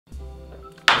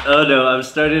Oh no, I'm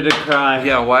starting to cry.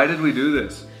 Yeah, why did we do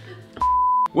this?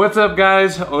 What's up,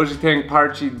 guys? Hoje tem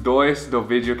parte 2 do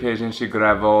vídeo que a gente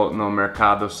gravou no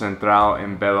Mercado Central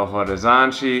em Belo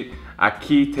Horizonte.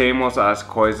 Aqui temos as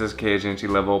coisas que a gente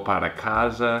levou para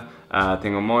casa.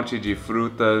 Tem um monte de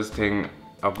frutas, tem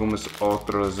algumas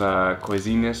outras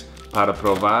coisinhas para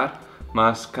provar.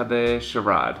 Mas cadê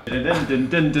Sherrod?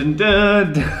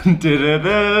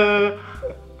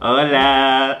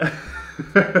 Hola!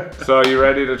 So, you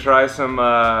ready to try some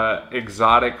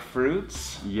exotic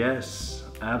fruits? Yes,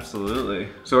 absolutely.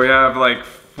 So we have like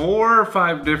 4 or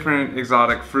 5 different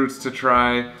exotic fruits to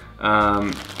try.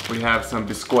 We have some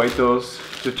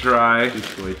biscoitos to try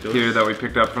here that we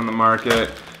picked up from the market.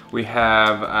 We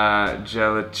have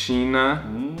gelatina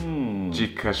de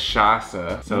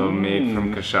cachaça, so made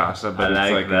from cachaça, but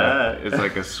it's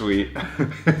like a sweet.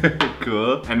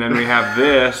 Cool. And then we have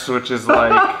this, which is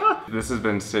like, this has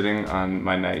been sitting on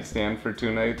my nightstand for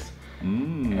 2 nights,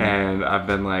 and I've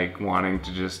been like wanting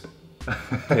to just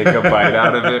take a bite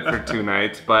out of it for 2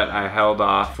 nights, but I held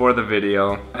off for the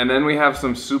video. And then we have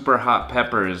some super hot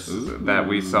peppers that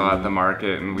we saw at the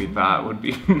market and we thought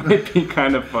might be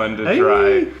kind of fun to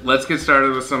try. Let's get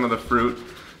started with some of the fruit.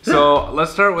 So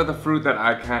let's start with a fruit that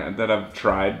I've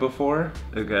tried before.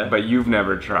 Okay. But you've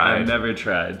never tried. I've never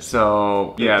tried.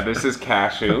 So yeah, this is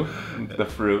cashew, the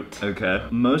fruit. Okay.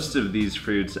 Most of these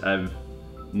fruits I've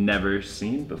never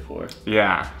seen before.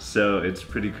 Yeah. So it's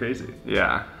pretty crazy.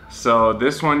 Yeah. So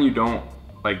this one you don't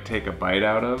like take a bite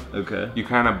out of. Okay. You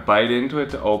kind of bite into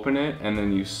it to open it and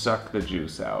then you suck the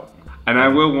juice out. And I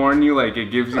will warn you, like,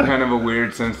 it gives you kind of a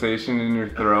weird sensation in your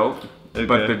throat,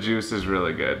 but the juice is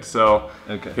really good. So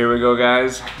here we go,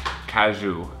 guys.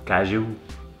 Cashew. Cashew.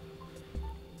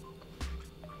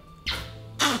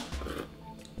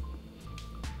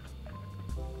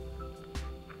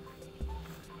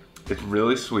 It's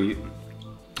really sweet.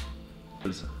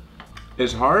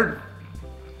 It's hard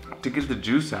to get the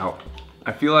juice out.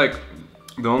 I feel like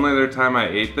the only other time I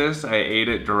ate this, I ate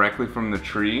it directly from the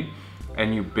tree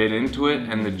and you bit into it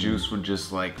and the juice would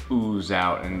just like ooze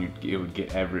out and it would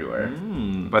get everywhere.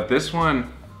 But this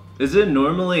one... Is it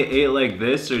normally ate like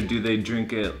this or do they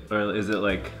drink it, or is it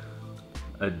like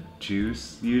a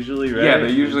juice usually, right? Yeah,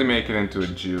 they usually make it into a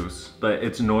juice. But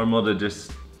it's normal to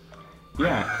just...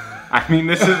 Yeah. I mean,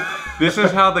 this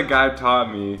is how the guy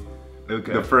taught me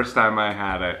the first time I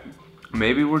had it.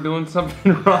 Maybe we're doing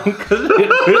something wrong because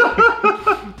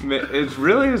it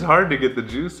really is hard to get the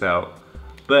juice out.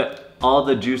 But all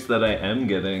the juice that I am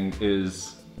getting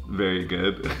is very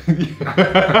good.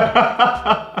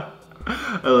 I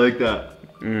like that.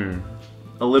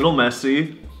 A little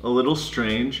messy, a little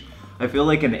strange. I feel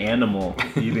like an animal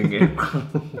eating it.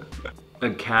 A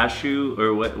cashew,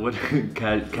 or what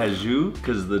cashew?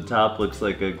 Because the top looks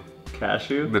like a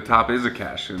cashew? The top is a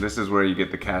cashew. This is where you get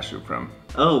the cashew from.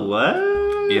 Oh, what?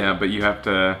 Yeah, but you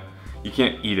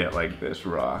can't eat it like this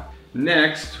raw.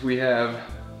 Next, we have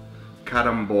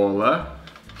carambola.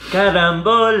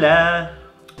 Carambola!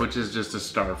 Which is just a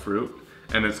star fruit.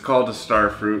 And it's called a star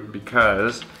fruit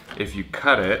because if you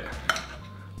cut it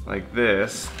like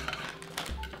this,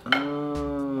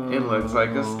 it looks like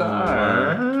a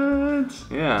star. What?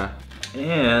 Yeah.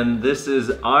 And this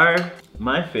is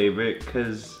my favorite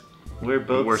because we're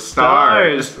both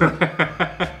stars.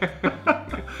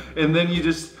 And then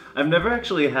I've never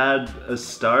actually had a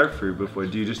star fruit before.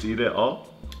 Do you just eat it all?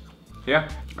 Yeah,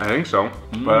 I think so.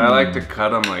 But I like to cut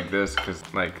them like this because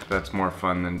like that's more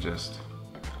fun than just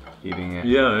eating it.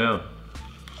 Yeah.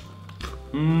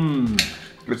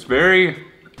 It's very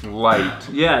light.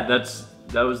 Yeah,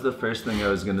 that was the first thing I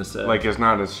was gonna say. Like, it's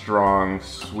not a strong,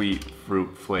 sweet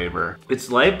fruit flavor. It's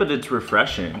light, but it's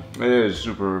refreshing. It is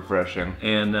super refreshing.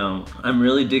 And I'm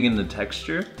really digging the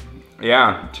texture.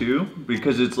 Yeah. Too,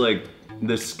 because it's like,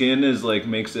 the skin is like,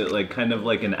 makes it like kind of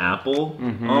like an apple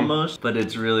almost, but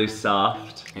it's really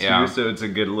soft too, so it's a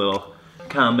good little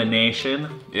combination.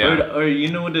 Yeah. Or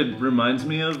you know what it reminds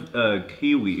me of?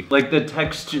 Kiwi. Like the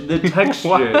texture the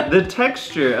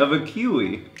texture of a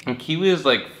kiwi. And kiwi is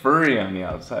like furry on the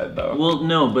outside though. Well,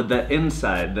 no, but the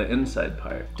inside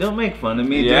part. Don't make fun of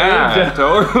me, yeah, dude.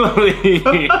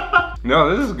 Totally.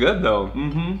 No, this is good though.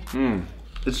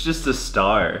 It's just a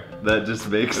star that just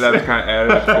makes That's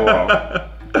kind of cool.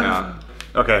 Yeah.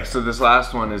 Okay, so this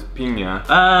last one is piña.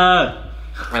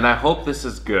 And I hope this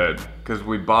is good because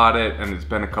we bought it and it's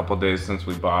been a couple days since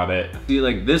we bought it. See,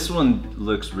 like this one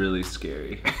looks really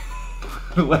scary.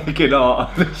 Like in all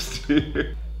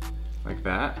honesty. Like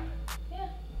that? Yeah.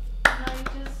 Now you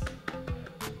just...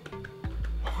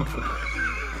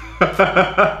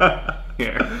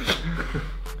 Here.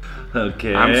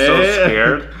 Okay. I'm so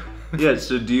scared. Yeah,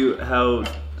 so how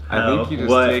I think you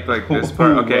just take like this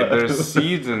part. Okay, there's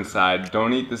seeds inside.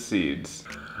 Don't eat the seeds.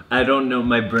 I don't know.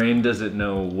 My brain doesn't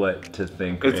know what to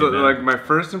think. It's like my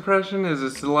first impression is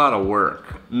it's a lot of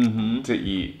work to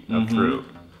eat a fruit.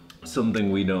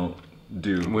 Something we don't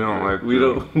do. We don't like.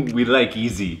 We like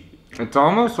easy. It's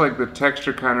almost like the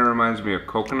texture kind of reminds me of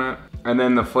coconut, and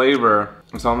then the flavor.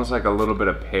 It's almost like a little bit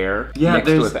of pear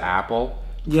mixed with apple.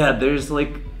 Yeah, there's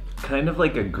like kind of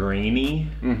like a grainy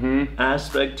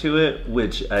aspect to it,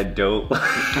 which I don't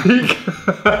like.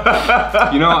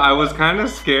 You know, I was kind of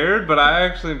scared, but I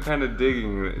actually am kind of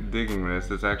digging this.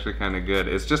 It's actually kind of good.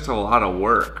 It's just a lot of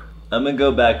work. I'm gonna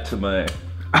go back to my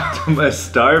my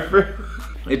star fruit.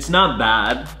 It's not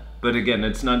bad, but again,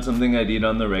 it's not something I'd eat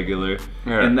on the regular.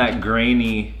 Yeah. And that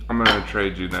grainy. I'm gonna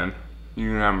trade you then. You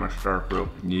can have my star fruit.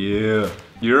 Yeah.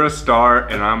 You're a star,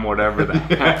 and I'm whatever the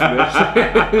heck this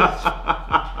is.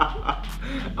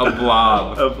 A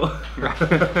blob.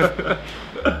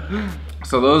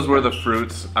 So those were the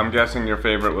fruits. I'm guessing your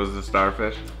favorite was the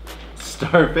starfish.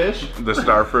 Starfish? The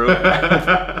star fruit.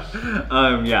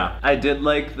 Yeah. I did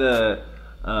like the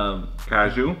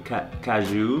cashew.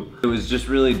 Cashew. It was just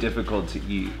really difficult to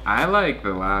eat. I like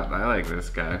this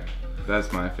guy.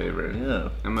 That's my favorite. Yeah.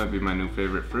 That might be my new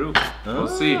favorite fruit. We'll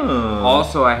see.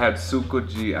 Also, I had suco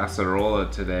de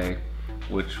acerola today,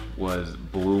 which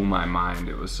blew my mind.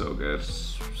 It was so good.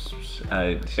 It's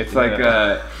like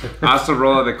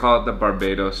acerola, they call it the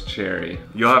Barbados cherry.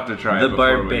 You'll have to try it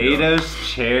before Barbados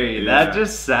cherry. Yeah. That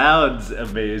just sounds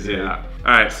amazing. Yeah.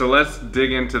 All right, so let's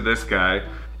dig into this guy.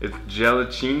 It's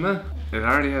gelatina. It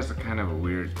already has a kind of a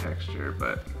weird texture,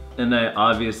 but... And I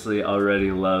obviously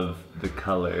already love the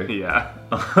color. Yeah.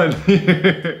 On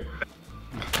here.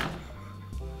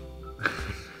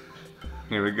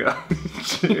 Here we go.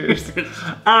 Cheers.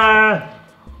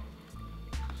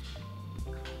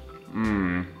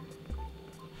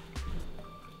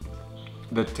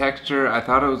 The texture, I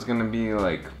thought it was gonna be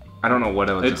like, I don't know what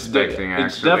I was expecting actually.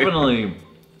 It's definitely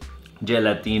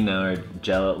gelatina or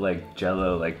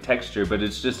jello like texture, but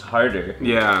it's just harder.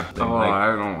 Yeah. Oh,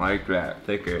 I don't like that.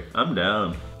 Thicker. I'm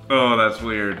down. Oh, that's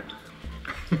weird.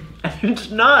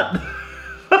 It's not.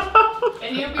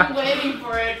 And you've been waiting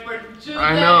for it for 2 days.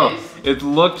 I know. It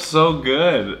looked so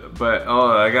good, but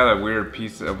I got a weird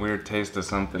taste of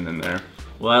something in there.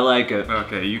 Well, I like it.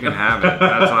 Okay, you can have it.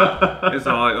 It's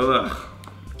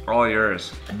all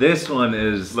yours. This one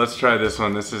is... Let's try this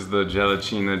one. This is the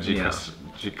gelatina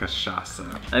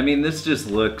cachaça. I mean, this just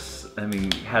looks,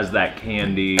 has that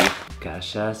candy.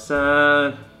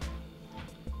 Cachaça.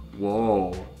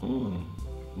 Whoa.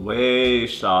 Way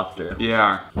softer.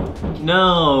 Yeah.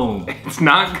 No. It's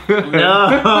not good.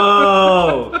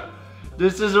 No.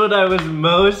 This is what I was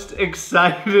most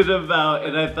excited about,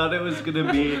 and I thought it was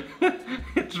gonna be.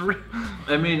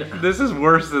 This is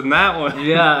worse than that one.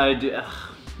 Yeah, I do.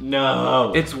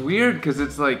 No. It's weird because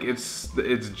it's like it's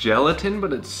gelatin,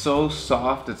 but it's so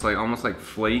soft. It's like almost like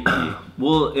flaky.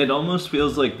 Well, it almost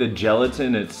feels like the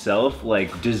gelatin itself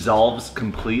like dissolves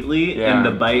completely, and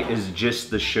the bite is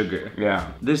just the sugar. Yeah.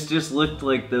 This just looked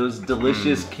like those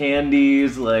delicious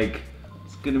candies. Like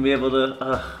it's gonna be able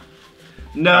to.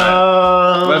 No.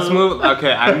 Right. Let's move.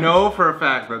 Okay, I know for a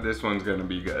fact that this one's gonna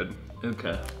be good.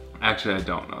 Okay. Actually, I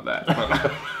don't know that.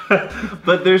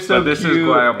 But they're so this cute. Is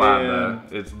guayabada.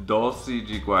 It's dulce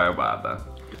de guayabada.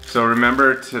 So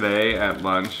remember today at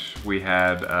lunch we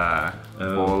had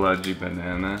bola de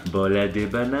banana. Bola de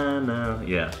banana.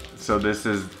 Yeah. So this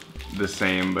is the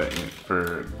same but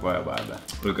for guayabada.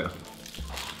 Okay.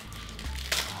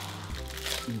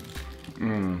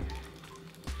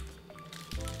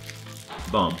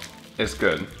 Bomb. It's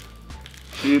good.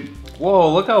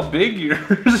 Whoa, look how big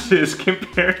yours is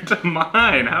compared to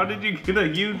mine. How did you get a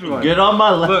huge one? Get on my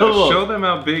level. Look, show them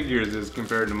how big yours is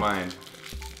compared to mine.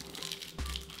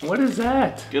 What is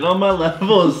that? Get on my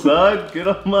level, son. Get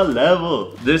on my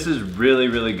level. This is really,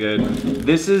 really good.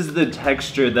 This is the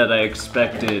texture that I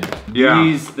expected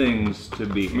these things to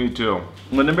be. Me too.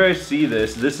 Whenever I see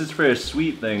this is for a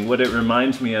sweet thing. What it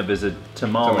reminds me of is a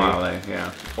tamale. Tamale,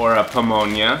 yeah. Or a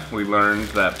pamonha. We learned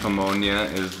that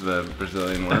pamonha is the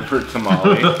Brazilian word for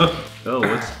tamale.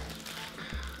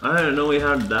 I didn't know we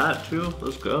had that too.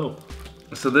 Let's go.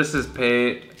 So this is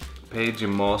pé de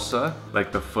moça,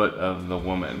 like the foot of the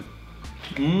woman.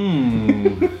 I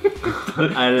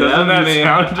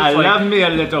love me a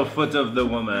little foot of the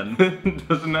woman.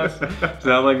 Doesn't that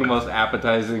sound like the most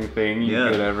appetizing thing you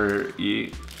could ever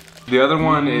eat? The other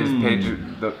one is pé de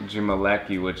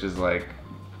moleque, which is like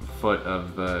foot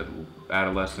of the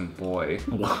adolescent boy.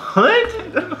 What?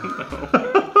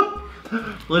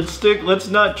 Let's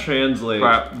not translate.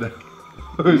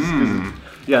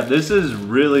 Yeah, this is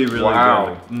really, really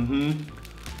wow. good. Mm-hmm.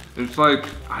 It's like,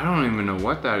 I don't even know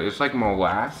what that is. It's like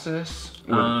molasses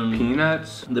with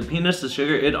peanuts. The peanuts, the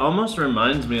sugar, it almost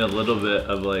reminds me a little bit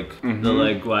of like the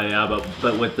like guayaba,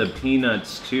 but with the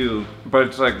peanuts too. But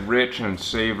it's like rich and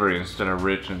savory instead of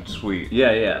rich and sweet.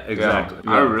 Yeah, yeah, exactly.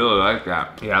 Yeah, I really like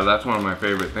that. Yeah, that's one of my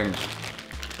favorite things.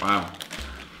 Wow.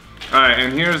 All right,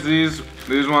 and here's these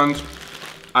ones.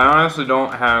 I honestly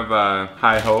don't have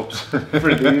high hopes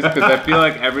for these because I feel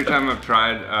like every time I've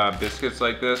tried biscuits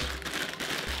like this,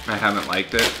 I haven't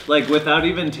liked it. Like without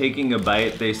even taking a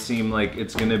bite, they seem like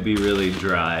it's gonna be really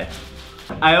dry.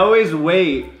 I always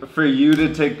wait for you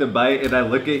to take the bite and I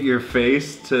look at your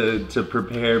face to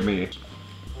prepare me.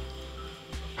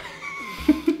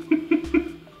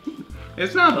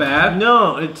 It's not bad.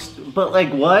 No, it's, but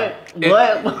like what?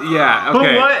 Yeah,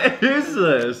 okay. What is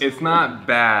this? It's not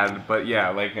bad, but yeah,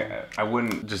 like I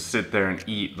wouldn't just sit there and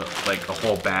eat like a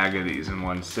whole bag of these in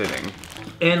one sitting.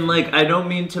 And like, I don't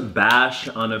mean to bash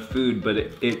on a food, but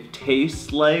it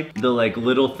tastes like the like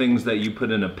little things that you put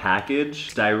in a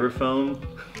package, styrofoam.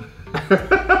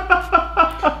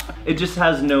 It just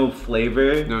has no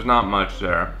flavor. There's not much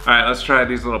there. All right, let's try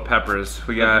these little peppers.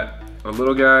 We got a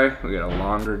little guy, we got a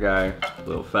longer guy, a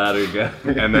little fatter guy,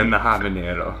 and then the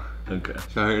habanero. Okay.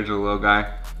 So here's a little guy.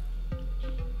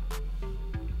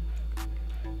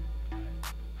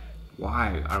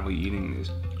 Why are we eating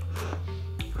these?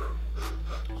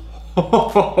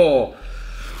 Oh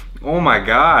my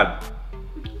God.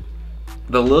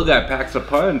 The little guy packs a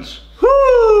punch.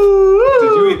 Woo!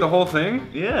 Did you eat the whole thing?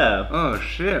 Yeah. Oh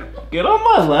shit. Get on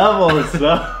my level,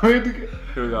 son.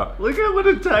 Here we go. Look at what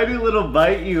a tiny little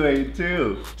bite you ate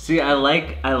too. See, I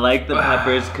like the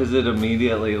peppers because it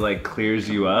immediately like clears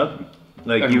you up.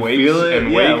 Like and you feel it.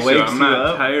 And yeah, wakes wakes you. I'm not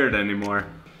up. tired anymore.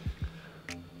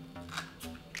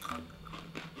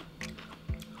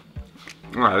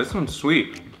 Wow, this one's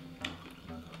sweet.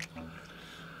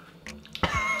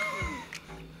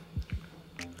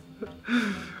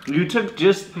 You took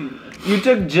just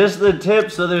the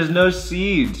tip, so there's no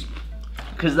seeds.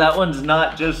 Cause that one's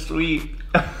not just sweet.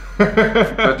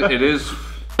 But it is.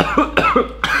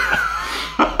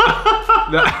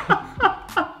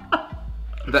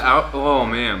 Oh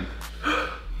man.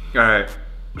 All right,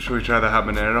 should we try the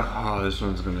habanero? Oh, this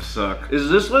one's gonna suck. Is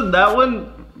this one, that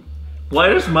one? Why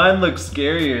does mine look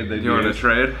scarier than yours? You want to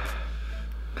trade?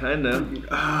 Kind of.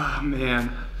 Oh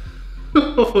man.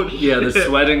 Oh, yeah, the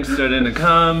sweating's starting to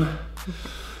come.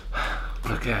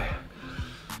 Ok.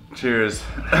 Cheers.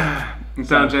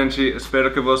 Então, gente,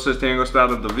 espero que vocês tenham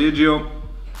gostado do vídeo.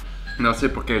 Não sei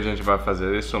porque a gente vai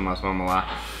fazer isso, mas vamos lá.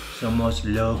 Somos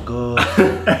locos.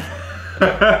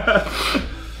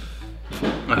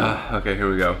 Okay, here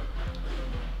we go.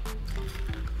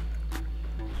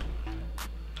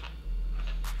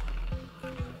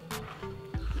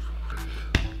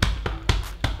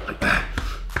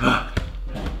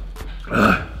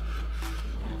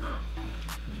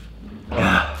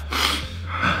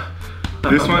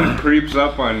 This one creeps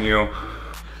up on you.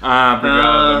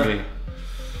 Obrigado, me.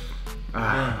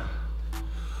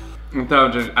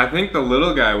 Então, gente, I think the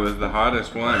little guy was the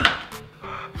hottest one.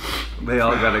 They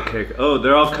all got a kick. Oh,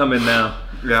 they're all coming now.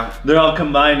 Yeah. They're all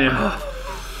combining. Oh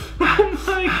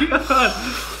my God.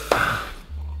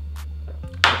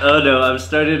 Oh no, I'm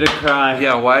starting to cry.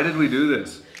 Yeah, why did we do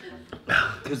this?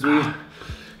 Cause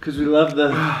we love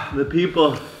the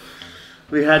people.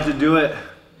 We had to do it.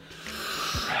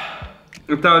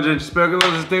 Então, gente, espero que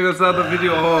vocês tenham gostado do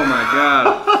vídeo. Oh my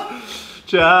God.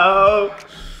 Tchau.